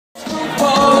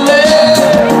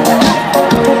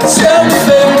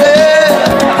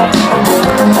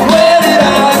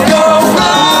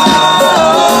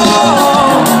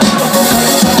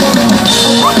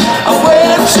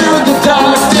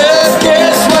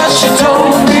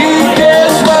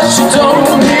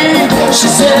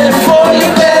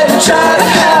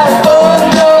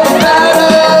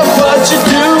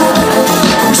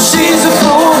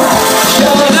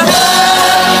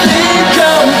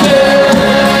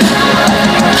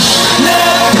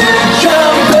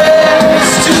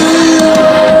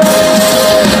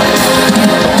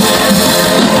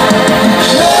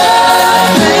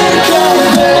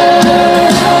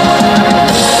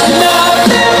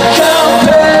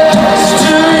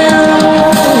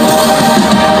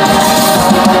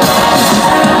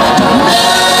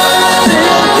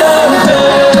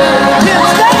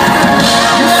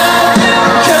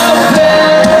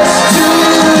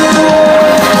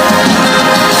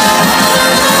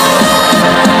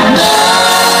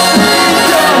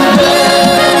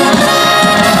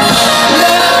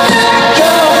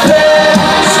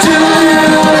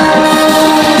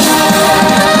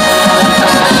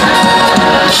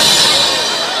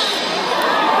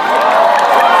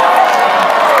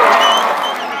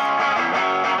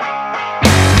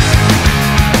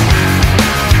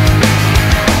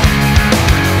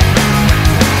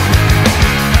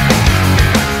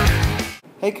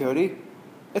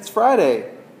It's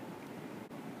Friday.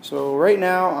 So right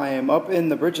now I am up in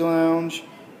the bridge lounge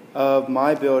of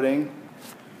my building.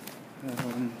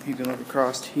 You can look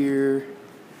across here.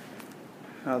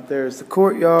 Out there is the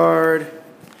courtyard.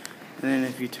 And then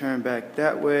if you turn back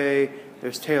that way,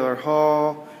 there's Taylor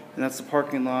Hall. And that's the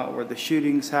parking lot where the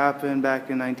shootings happened back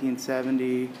in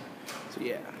 1970. So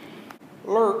yeah.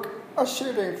 Look, a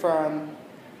shooting fan.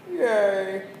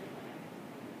 Yay.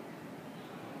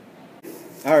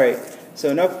 Alright, so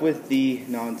enough with the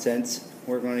nonsense.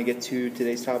 We're going to get to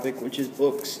today's topic, which is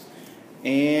books.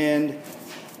 And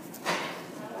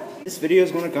this video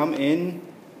is going to come in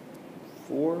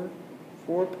four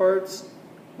parts.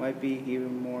 Might be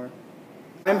even more.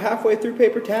 I'm halfway through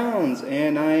Paper Towns,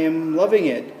 and I am loving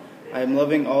it. I'm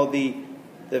loving all the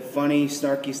funny,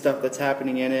 snarky stuff that's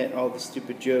happening in it, all the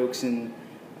stupid jokes, and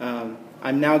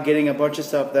I'm now getting a bunch of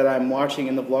stuff that I'm watching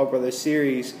in the Vlogbrothers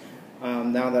series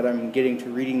now that I'm getting to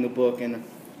reading the book, and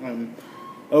I'm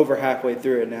over halfway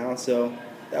through it now. So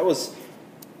that was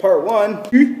part one.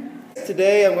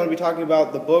 Today I'm going to be talking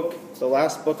about the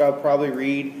last book I'll probably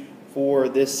read for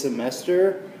this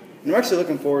semester. And I'm actually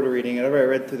looking forward to reading it. I've already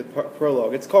read through the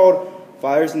prologue. It's called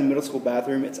Fires in the Middle School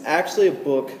Bathroom. It's actually a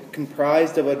book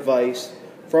comprised of advice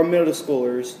from middle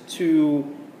schoolers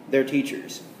to their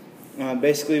teachers.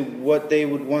 Basically what they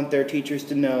would want their teachers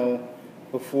to know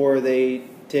before they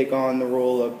take on the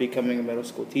role of becoming a middle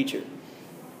school teacher.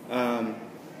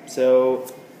 So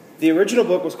the original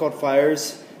book was called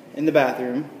Fires in the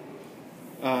Bathroom,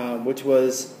 which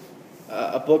was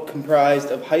a book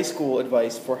comprised of high school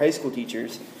advice for high school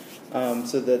teachers,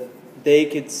 so that they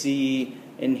could see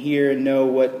and hear and know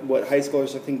what high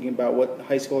schoolers are thinking about, what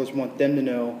high schoolers want them to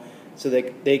know, so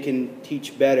that they can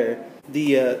teach better.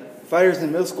 The Fires in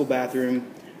the Middle School Bathroom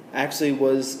actually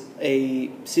was a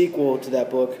sequel to that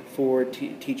book for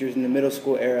teachers in the middle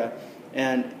school era,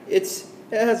 and it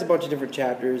has a bunch of different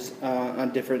chapters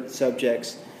on different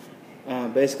subjects.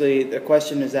 Basically, the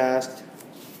question is asked,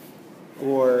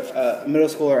 or a middle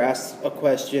schooler asks a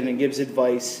question and gives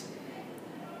advice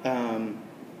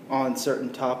on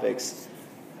certain topics.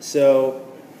 So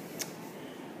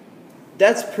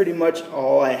that's pretty much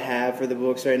all I have for the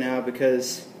books right now,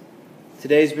 because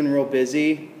today's been real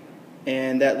busy,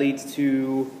 and that leads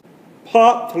to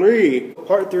part 3.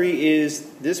 Part 3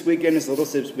 is this weekend is Little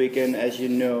Sibs weekend, as you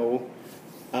know.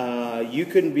 You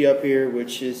couldn't be up here,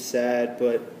 which is sad,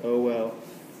 but oh well.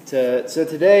 So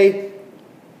today,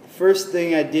 the first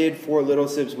thing I did for Little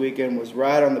Sibs weekend was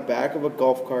ride on the back of a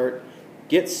golf cart,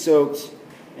 get soaked,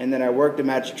 and then I worked a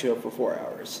magic show for 4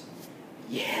 hours.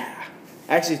 Yeah.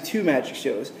 Actually 2 magic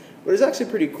shows. But it's actually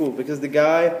pretty cool because the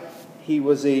guy,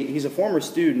 he's a former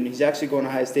student. He's actually going to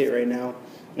Ohio State right now.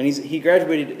 And he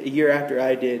graduated a year after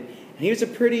I did. And he was a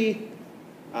pretty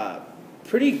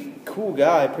cool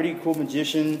guy, pretty cool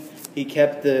magician. He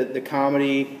kept the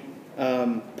comedy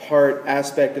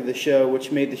aspect of the show,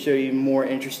 which made the show even more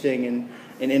interesting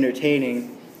and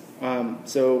entertaining.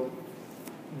 So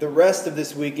the rest of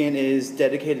this weekend is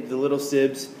dedicated to Little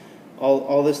Sibs.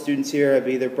 All the students here have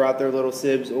either brought their little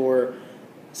Sibs or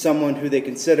someone who they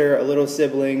consider a little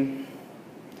sibling.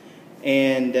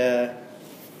 And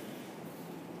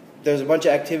there's a bunch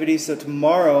of activities. So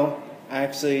tomorrow,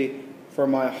 actually, for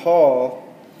my hall,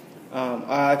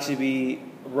 I'll actually be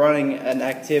running an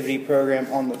activity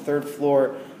program on the 3rd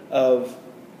floor of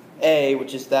A,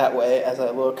 which is that way as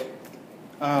I look,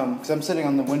 because I'm sitting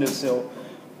on the windowsill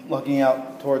looking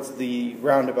out towards the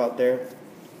roundabout there.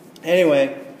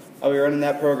 Anyway, I'll be running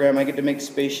that program. I get to make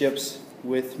spaceships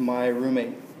with my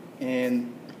roommate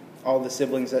and all the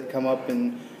siblings that come up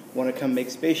and want to come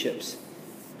make spaceships.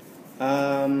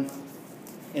 And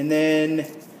then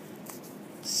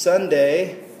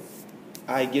Sunday,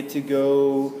 I get to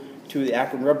go to the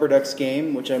Akron Rubber Ducks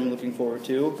game, which I'm looking forward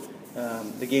to.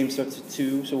 The game starts at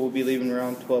 2, so we'll be leaving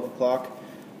around 12 o'clock,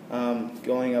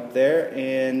 going up there,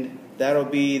 and that'll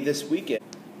be this weekend.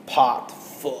 Part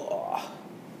 4.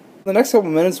 The next couple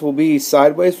minutes will be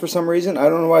sideways for some reason. I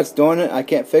don't know why it's doing it. I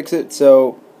can't fix it,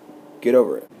 so get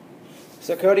over it.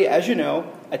 So Cody, as you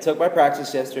know, I took my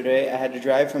practice yesterday. I had to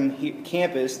drive from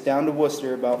campus down to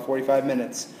Worcester about 45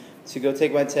 minutes to go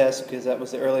take my test, because that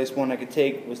was the earliest one I could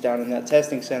take, was down in that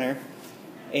testing center.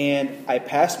 And I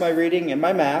passed my reading and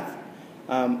my math,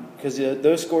 because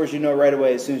those scores you know right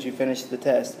away as soon as you finish the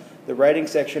test. The writing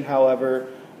section, however,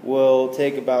 will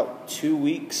take about 2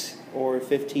 weeks or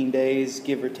 15 days,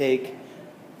 give or take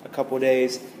a couple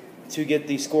days, to get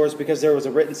these scores, because there was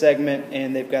a written segment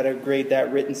and they've got to grade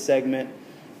that written segment,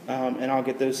 and I'll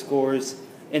get those scores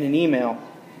in an email.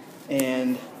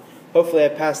 And hopefully I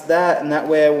pass that, and that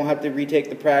way I won't have to retake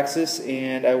the praxis,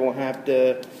 and I won't have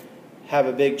to have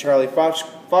a big Charlie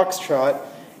Foxtrot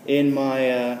in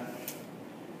my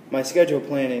my schedule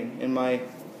planning, in my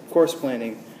course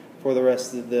planning for the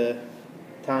rest of the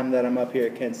time that I'm up here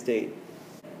at Kent State.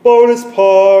 Bonus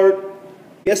part!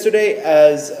 Yesterday,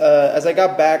 as I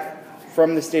got back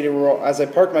from the stadium, as I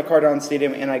parked my car down the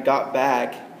stadium and I got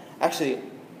back, actually,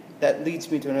 that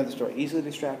leads me to another story. Easily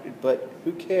distracted, but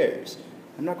who cares?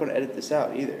 I'm not going to edit this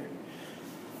out either.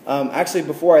 Actually,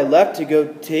 before I left to go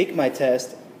take my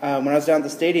test, when I was down at the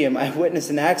stadium, I witnessed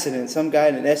an accident. Some guy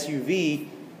in an SUV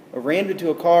ran into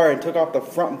a car and took off the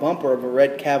front bumper of a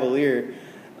red Cavalier,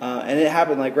 and it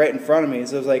happened like right in front of me.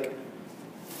 So it was like,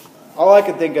 all I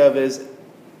could think of is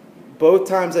both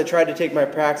times I tried to take my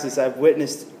practice, I've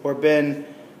witnessed or been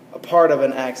a part of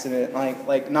an accident,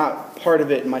 like not part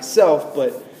of it myself,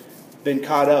 but been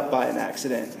caught up by an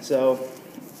accident. So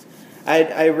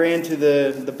I ran to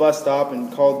the bus stop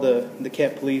and called the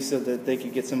Kent police so that they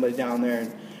could get somebody down there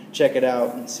and check it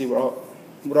out and see what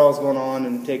all was going on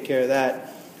and take care of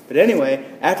that. But anyway,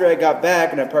 after I got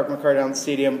back and I parked my car down the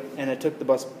stadium and I took the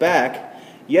bus back,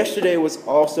 yesterday was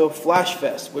also Flash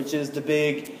Fest, which is the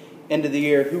big end of the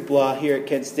year hoopla here at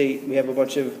Kent State. We have a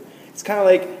bunch of, it's kind of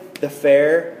like the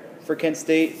fair for Kent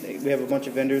State. We have a bunch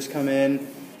of vendors come in,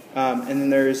 and then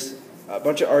there's a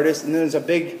bunch of artists, and then there's a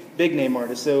big name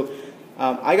artist. So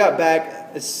I got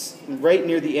back right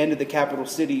near the end of the Capital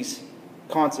Cities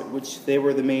concert, which they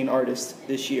were the main artist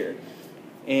this year.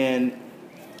 And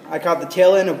I caught the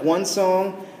tail end of one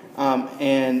song,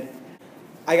 and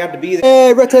I got to be there.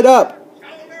 Hey, what's it up?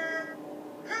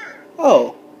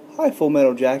 Oh, hi, Full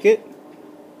Metal Jacket.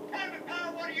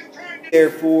 There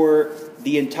for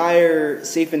the entire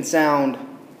Safe and Sound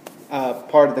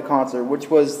part of the concert, which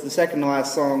was the second to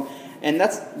last song, and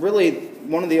that's really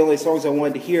one of the only songs I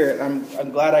wanted to hear.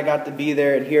 I'm glad I got to be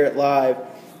there and hear it live.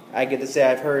 I get to say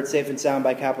I've heard Safe and Sound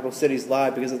by Capital Cities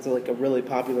live because it's like a really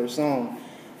popular song.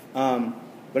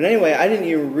 But anyway, I didn't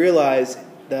even realize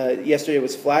that yesterday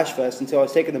was Flash Fest until I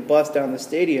was taking the bus down the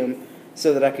stadium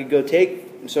so that I could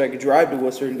drive to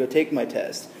Worcester and go take my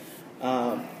test.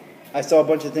 I saw a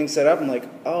bunch of things set up and like,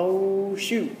 oh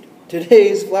shoot,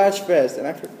 today's Flash Fest,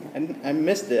 and I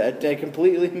missed it. I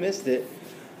completely missed it,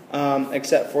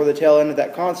 except for the tail end of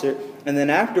that concert. And then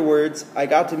afterwards, I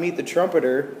got to meet the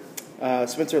trumpeter,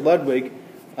 Spencer Ludwig,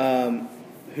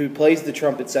 who plays the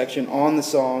trumpet section on the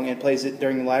song and plays it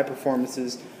during the live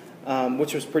performances,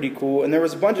 which was pretty cool. And there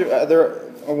was a bunch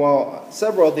of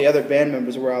several of the other band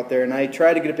members were out there, and I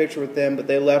tried to get a picture with them, but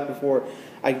they left before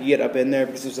I could get up in there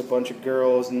because there's a bunch of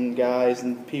girls and guys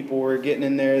and people were getting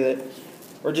in there that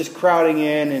were just crowding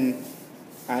in, and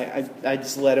I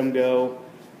just let them go.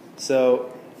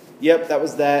 So, yep, that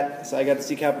was that. So I got to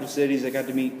see Capital Cities. I got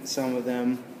to meet some of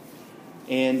them.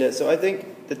 And so I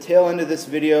think the tail end of this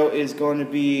video is going to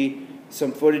be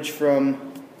some footage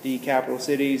from the Capital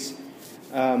Cities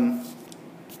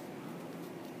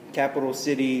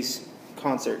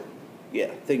concert. Yeah,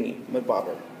 thingy, with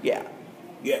bobber. Yeah.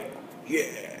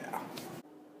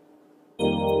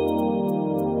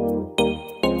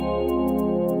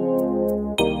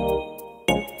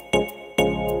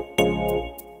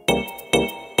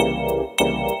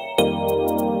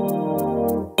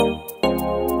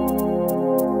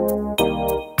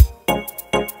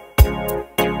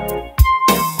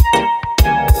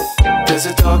 There's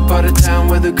a dark part of town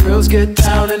where the girls get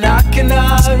down, and I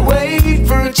cannot wait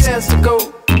for a chance to go.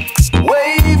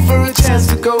 Wait for a chance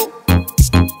to go.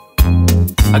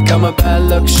 I got my bad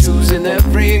luck shoes and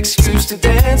every excuse to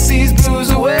dance these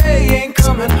blues away. Ain't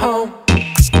coming home,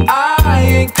 I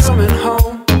ain't coming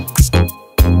home.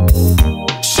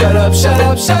 Shut up, shut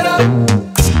up, shut up.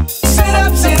 Sit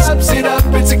up, sit up, sit up.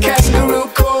 It's a kangaroo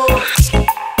court,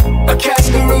 a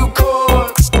kangaroo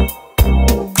court.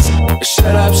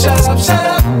 Shut up, shut up, shut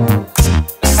up.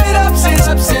 Sit up, sit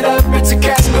up, sit up. It's a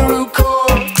kangaroo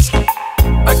court,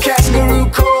 a kangaroo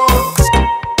court.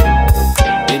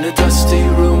 In a dusty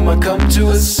room I come to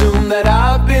assume that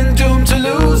I've been doomed to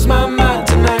lose my mind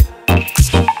tonight.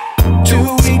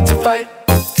 Too weak to fight,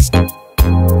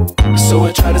 so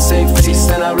I try to save face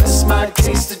and I rest my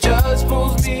case. The judge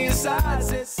pulls me aside,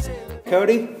 says,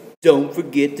 Cody, don't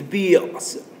forget to be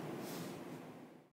awesome.